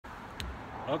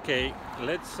Okay,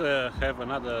 let's have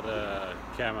another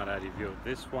camera review.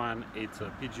 This one, it's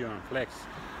a Pigeonflex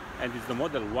and it's the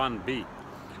model 1B.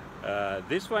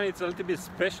 This one, it's a little bit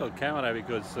special camera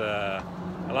because a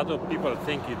lot of people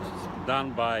think it's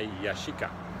done by Yashica.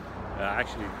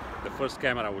 Actually, the first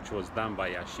camera which was done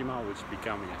by Yashima, which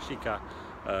became Yashica,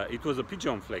 it was a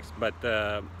Pigeonflex, but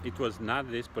it was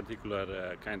not this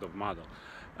particular kind of model.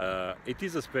 It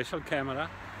is a special camera.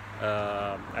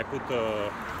 I put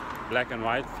a black and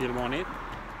white film on it,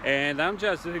 and I'm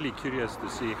just really curious to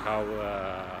see how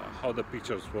the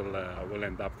pictures will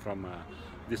end up from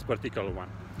this particular one.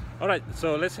 All right,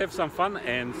 so let's have some fun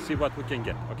and see what we can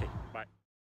get. Okay.